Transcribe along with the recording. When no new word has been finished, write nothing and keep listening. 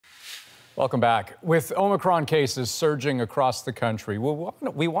Welcome back. With Omicron cases surging across the country,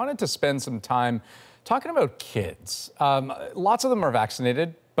 we wanted to spend some time talking about kids. Lots of them are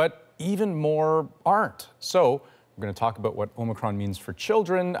vaccinated, but even more aren't. So we're going to talk about what Omicron means for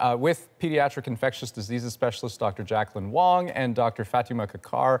children with pediatric infectious diseases specialist Dr. Jacqueline Wong and Dr. Fatima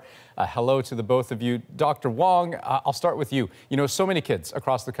Kakkar. Hello to the both of you. Dr. Wong, I'll start with you. You know, so many kids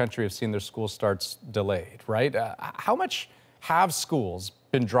across the country have seen their school starts delayed, right? How much have schools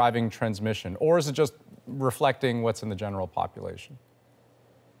been driving transmission, or is it just reflecting what's in the general population?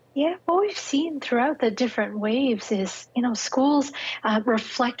 Yeah, what we've seen throughout the different waves is, schools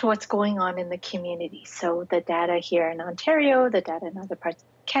reflect what's going on in the community. So the data here in Ontario, the data in other parts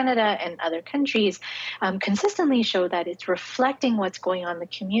of Canada and other countries consistently show that it's reflecting what's going on in the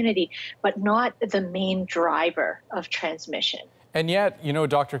community, but not the main driver of transmission. And yet,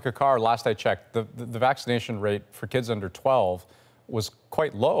 Dr. Kakkar, last I checked, the vaccination rate for kids under 12 was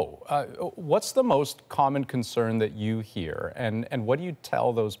quite low. What's the most common concern that you hear, and what do you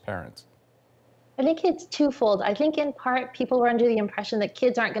tell those parents? I think it's twofold. I think in part people were under the impression that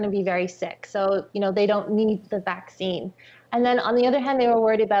kids aren't going to be very sick, so they don't need the vaccine. And then on the other hand, they were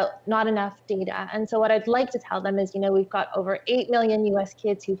worried about not enough data. And so what I'd like to tell them is, we've got over 8 million US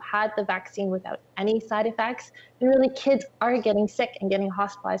kids who've had the vaccine without any side effects. And really, kids are getting sick and getting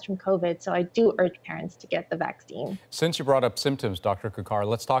hospitalized from COVID. So I do urge parents to get the vaccine. Since you brought up symptoms, Dr. Kakkar,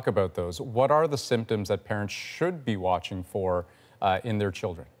 let's talk about those. What are the symptoms that parents should be watching for in their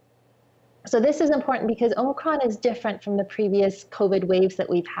children? So this is important because Omicron is different from the previous COVID waves that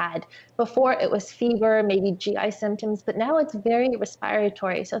we've had. Before it was fever, maybe GI symptoms, but now it's very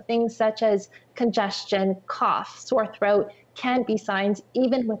respiratory. So things such as congestion, cough, sore throat can be signs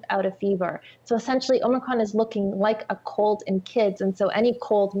even without a fever. So essentially Omicron is looking like a cold in kids. And so any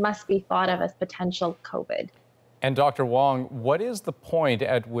cold must be thought of as potential COVID. And Dr. Wong, what is the point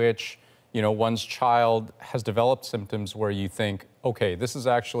at which one's child has developed symptoms where you think, okay, this is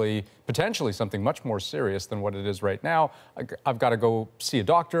actually potentially something much more serious than what it is right now. I've got to go see a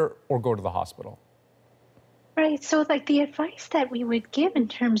doctor or go to the hospital? Right. So the advice that we would give in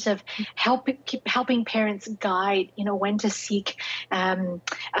terms of helping parents guide, when to seek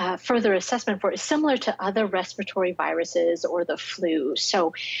further assessment for is similar to other respiratory viruses or the flu.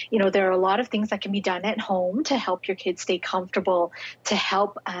 So, there are a lot of things that can be done at home to help your kids stay comfortable, to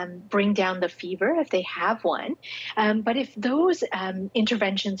help bring down the fever if they have one. But if those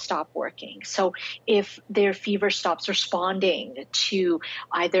interventions stop working, so if their fever stops responding to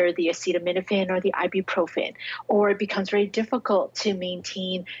either the acetaminophen or the ibuprofen, or it becomes very difficult to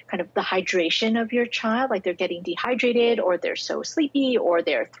maintain kind of the hydration of your child, like they're getting dehydrated or they're so sleepy or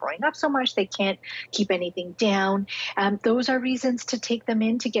they're throwing up so much they can't keep anything down. Those are reasons to take them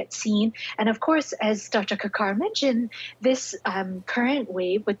in to get seen. And of course, as Dr. Kakkar mentioned, this current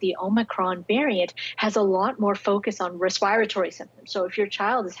wave with the Omicron variant has a lot more focus on respiratory symptoms. So if your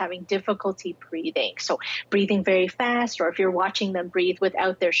child is having difficulty breathing, so breathing very fast, or if you're watching them breathe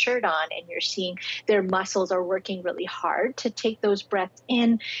without their shirt on and you're seeing their muscles are working really hard to take those breaths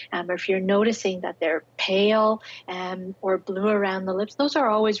in, or if you're noticing that they're pale or blue around the lips, those are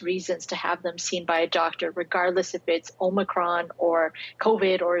always reasons to have them seen by a doctor, regardless if it's Omicron or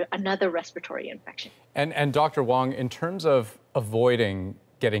COVID or another respiratory infection. And Dr. Wong, in terms of avoiding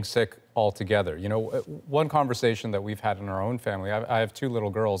getting sick altogether, one conversation that we've had in our own family, I have 2 little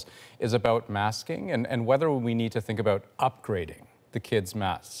girls, is about masking and whether we need to think about upgrading the kids'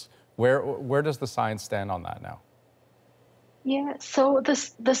 masks. Where does the science stand on that now? Yeah, so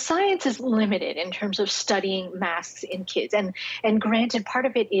the science is limited in terms of studying masks in kids. And granted, part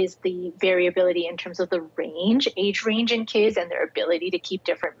of it is the variability in terms of the age range in kids and their ability to keep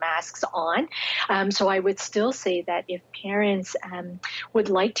different masks on. So I would still say that if parents would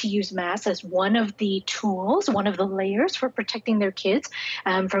like to use masks as one of the tools, one of the layers for protecting their kids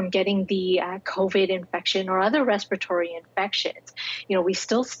from getting the COVID infection or other respiratory infections, we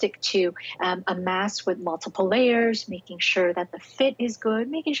still stick to a mask with multiple layers, making sure that the fit is good,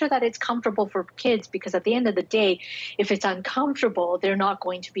 making sure that it's comfortable for kids, because at the end of the day, if it's uncomfortable, they're not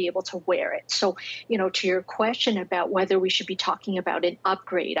going to be able to wear it. So, to your question about whether we should be talking about an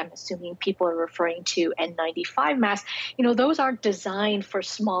upgrade, I'm assuming people are referring to N95 masks. Those aren't designed for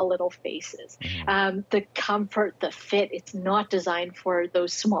small little faces. The comfort, the fit, it's not designed for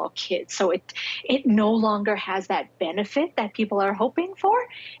those small kids. So it no longer has that benefit that people are hoping for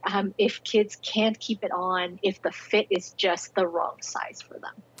if kids can't keep it on, if the fit is just the wrong size for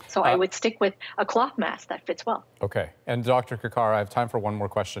them. So I would stick with a cloth mask that fits well. Okay. And Dr. Kakkar, I have time for one more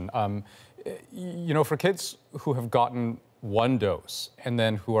question. For kids who have gotten 1 dose and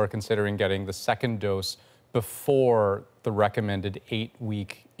then who are considering getting the 2nd dose before the recommended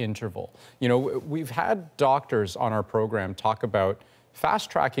 8-week interval. You know, we've had doctors on our program talk about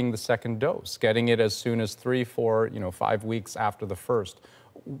fast-tracking the second dose, getting it as soon as 3, 4, 5 weeks after the first.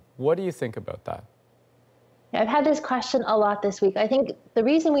 What do you think about that? I've had this question a lot this week. I think the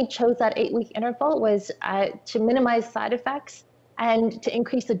reason we chose that 8-week interval was to minimize side effects and to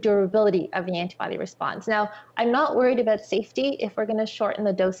increase the durability of the antibody response. Now, I'm not worried about safety if we're going to shorten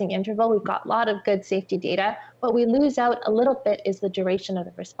the dosing interval. We've got a lot of good safety data. What we lose out a little bit is the duration of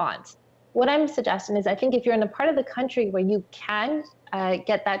the response. What I'm suggesting is I think if you're in a part of the country where you can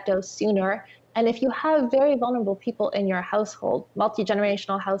get that dose sooner, and if you have very vulnerable people in your household,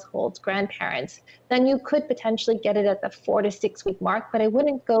 multi-generational households, grandparents, then you could potentially get it at the 4 to 6 week mark, but I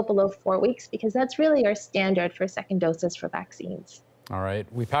wouldn't go below 4 weeks because that's really our standard for second doses for vaccines. All right.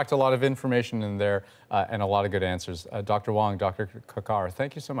 We packed a lot of information in there and a lot of good answers. Dr. Wong, Dr. Kakkar,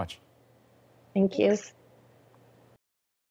 thank you so much. Thank you.